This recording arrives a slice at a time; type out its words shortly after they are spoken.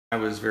I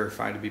was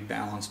verified to be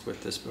balanced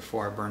with this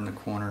before I burned the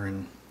corner,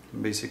 and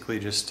basically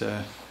just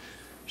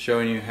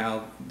showing you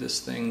how this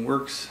thing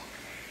works.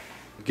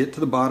 Get to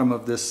the bottom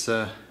of this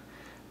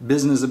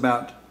business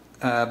about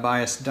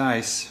biased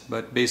dice,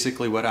 but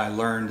basically what I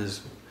learned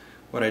is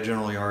what I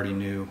generally already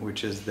knew,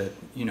 which is that,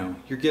 you know,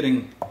 you're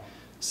getting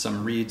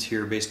some reads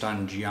here based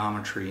on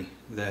geometry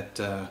that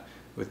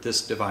with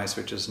this device,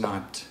 which is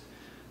not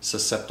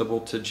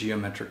susceptible to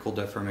geometrical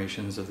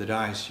deformations of the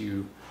dice,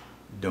 you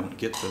don't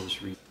get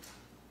those reads.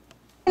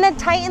 I'm going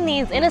to tighten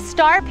these in a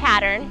star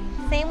pattern,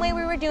 same way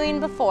we were doing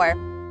before.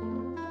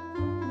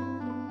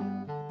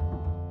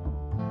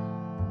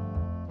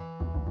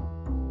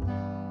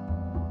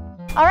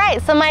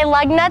 Alright, so my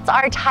lug nuts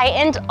are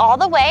tightened all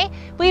the way.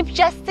 We've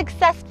just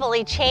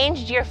successfully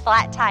changed your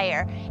flat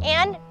tire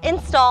and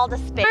installed a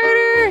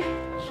spare.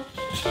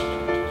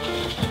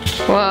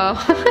 Whoa.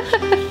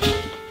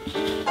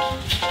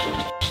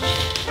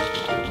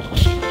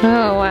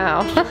 Oh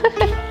wow.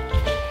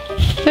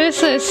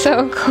 This is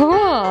so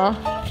cool.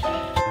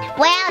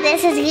 Wow,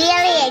 this is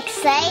really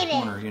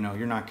exciting. You know,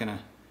 you're not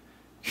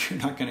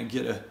gonna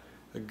get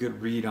a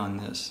good read on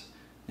this.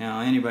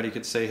 Now anybody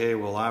could say, hey,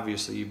 well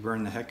obviously you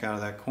burned the heck out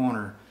of that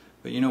corner,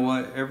 but you know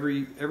what?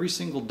 Every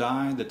single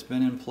die that's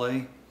been in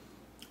play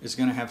is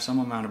going to have some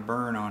amount of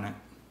burn on it,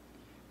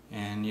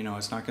 and you know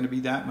it's not going to be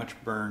that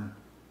much burn,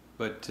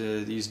 but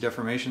these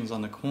deformations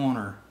on the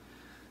corner,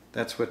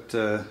 that's what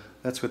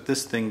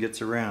this thing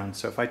gets around.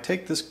 So if I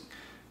take this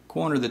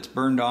corner that's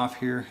burned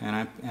off here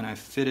and I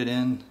fit it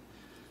in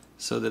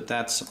so that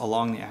that's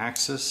along the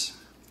axis,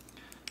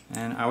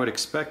 and I would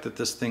expect that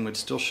this thing would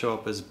still show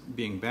up as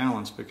being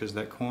balanced because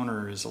that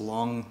corner is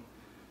along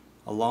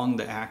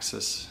the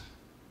axis.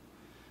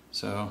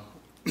 So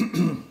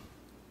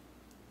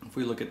if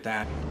we look at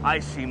that, I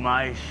see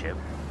my ship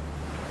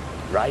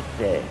right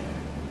there.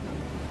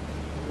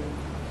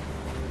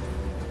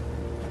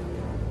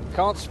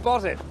 Can't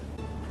spot it.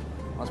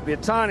 Must be a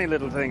tiny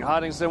little thing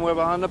hiding somewhere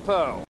behind the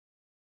pearl.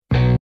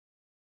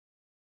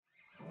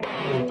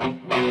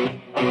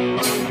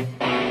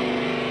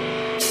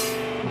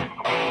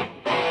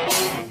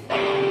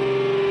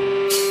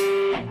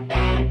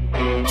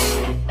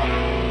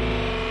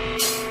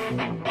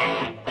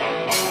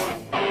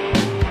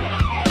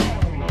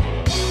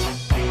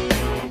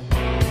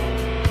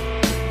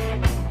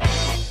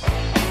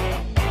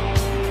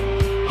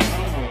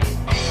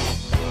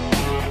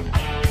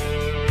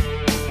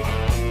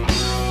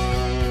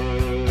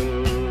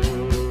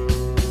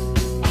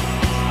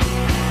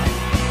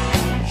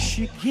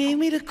 She gave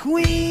me the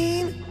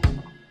queen,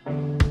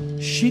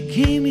 she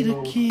gave me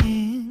the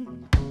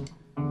king.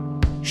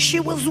 She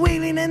was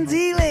wheeling and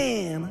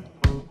dealing,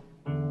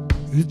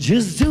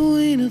 just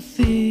doing a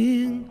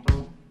thing.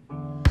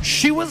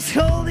 She was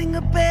holding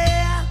a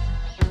bear,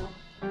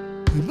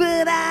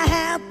 but I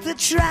had to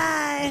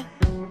try.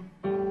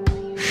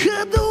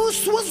 Her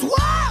dose was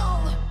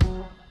wild,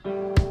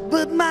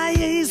 but my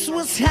ace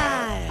was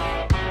high.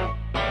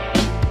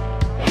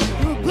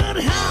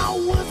 But how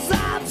was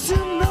I to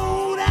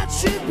know that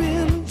she'd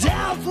been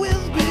dealt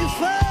with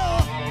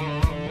before?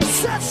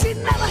 Said she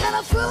never had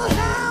a full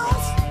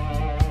house,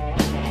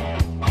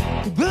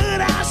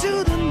 but I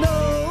should have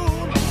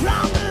known.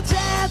 From the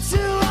tattoo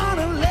on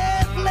her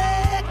left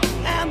leg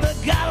and the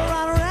gutter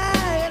on her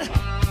right,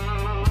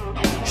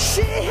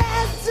 she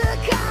had the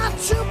got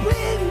to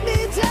bring me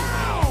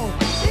down.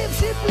 If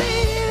she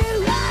played it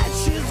right,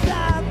 she's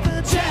got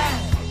the jack.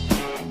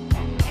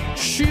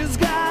 She's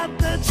got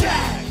the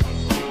jack.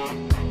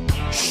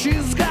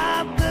 She's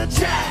got the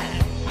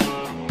jack.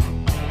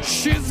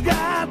 She's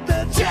got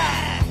the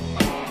jack.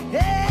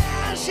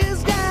 Yeah,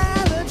 she's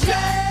got the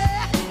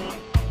jack.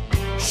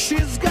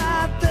 She's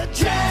got the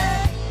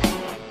jack.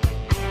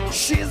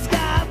 She's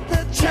got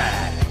the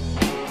jack.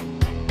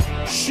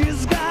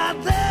 She's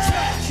got the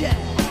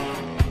jack.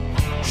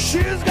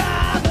 She's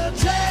got the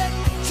jack.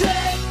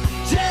 Jack,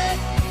 jack,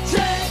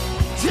 jack,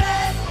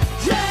 jack,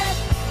 jack,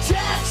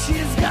 jack.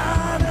 She's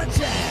got a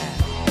jack.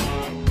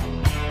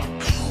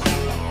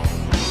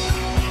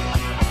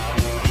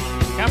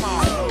 Come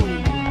on.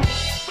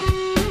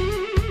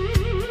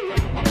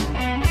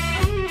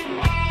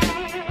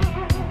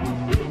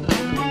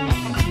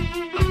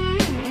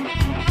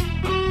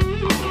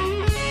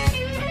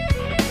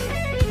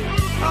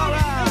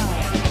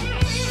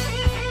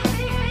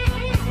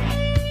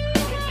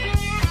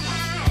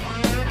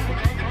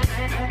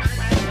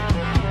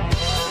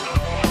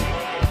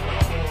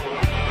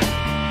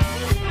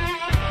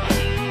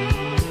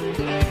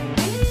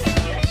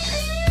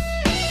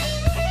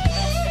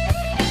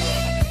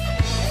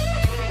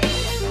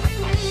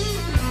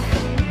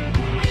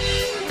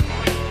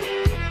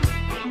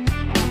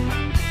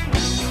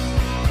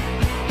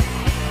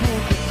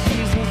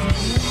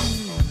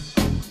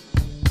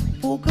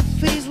 Poker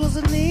face was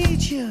a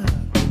nature,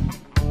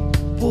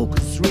 poker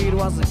straight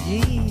was a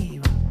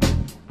game.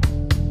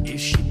 If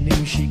she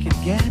knew she could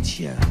get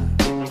ya,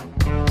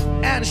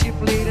 and she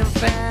played him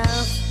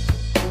fast,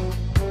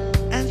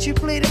 and she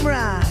played him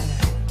right.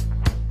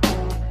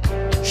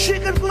 She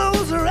could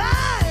close her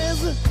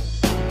eyes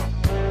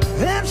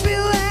and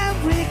feel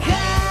every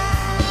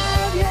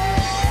kind,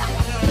 yeah.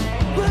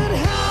 But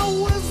how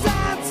was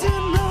I to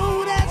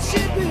know that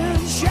she'd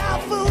been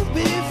shuffled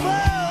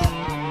before?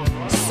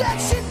 Said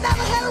she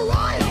never had a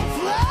royal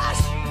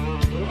flush,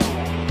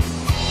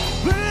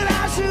 but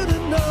I should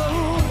have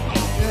known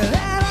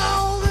that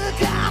all the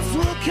cops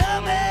were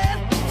coming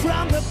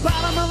from the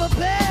bottom of a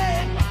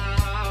bed.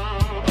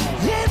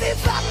 And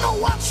if I know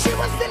what she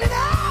was dealing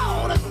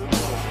out,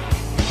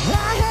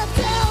 I have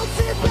dealt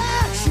it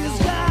back. She's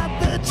got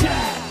the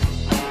jack.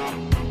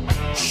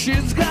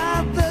 She's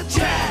got the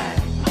jack.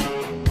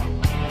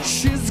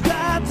 She's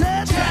got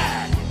the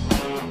jack.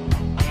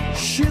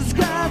 She's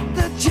got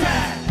the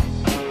jack.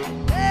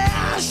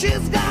 Yeah,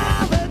 she's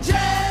got the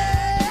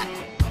jack.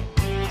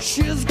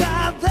 She's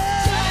got the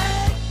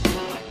jack.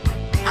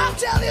 I'll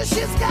tell you,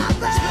 she's got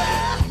the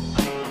jack.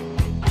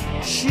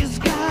 She's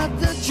got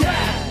the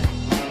jack.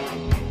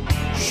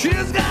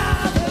 She's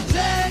got the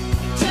jack,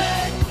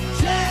 jack,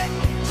 jack,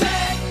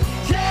 jack,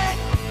 jack,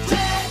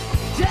 jack,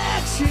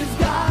 jack. She's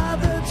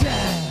got the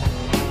jack.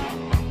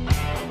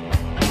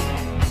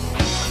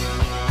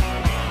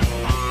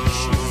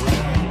 She's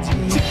got the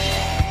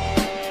jack.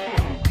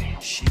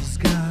 She's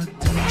got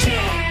the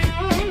jack.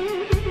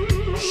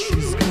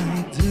 She's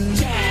got the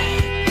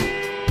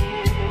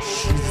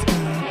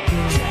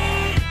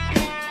jack.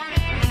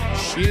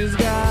 She's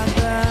got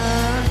the.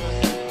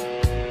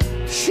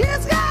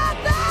 She's got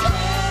the.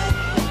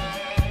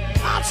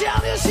 I'll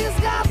tell you, she's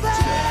got the.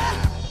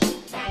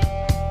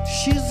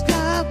 She's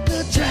got the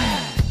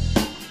jack.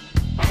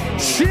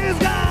 She's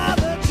got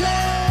the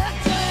jack.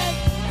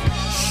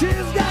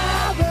 She's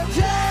got the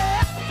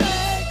jack.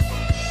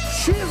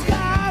 She's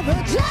got the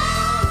jack.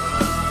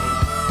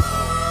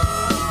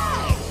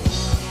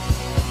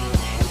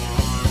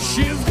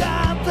 She's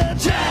got the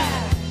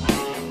jack.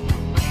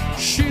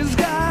 She's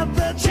got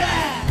the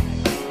jack.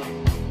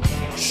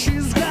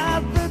 She's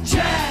got the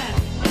jack.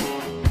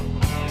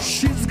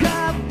 She's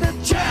got the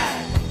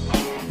jack.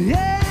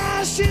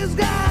 Yeah, she's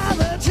got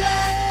the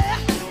jack.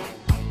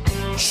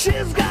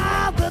 She's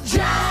got the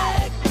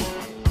jack.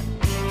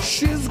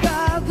 She's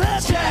got the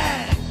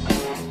jack.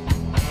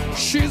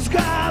 She's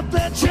got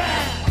the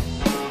jack.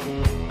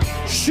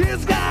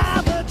 She's got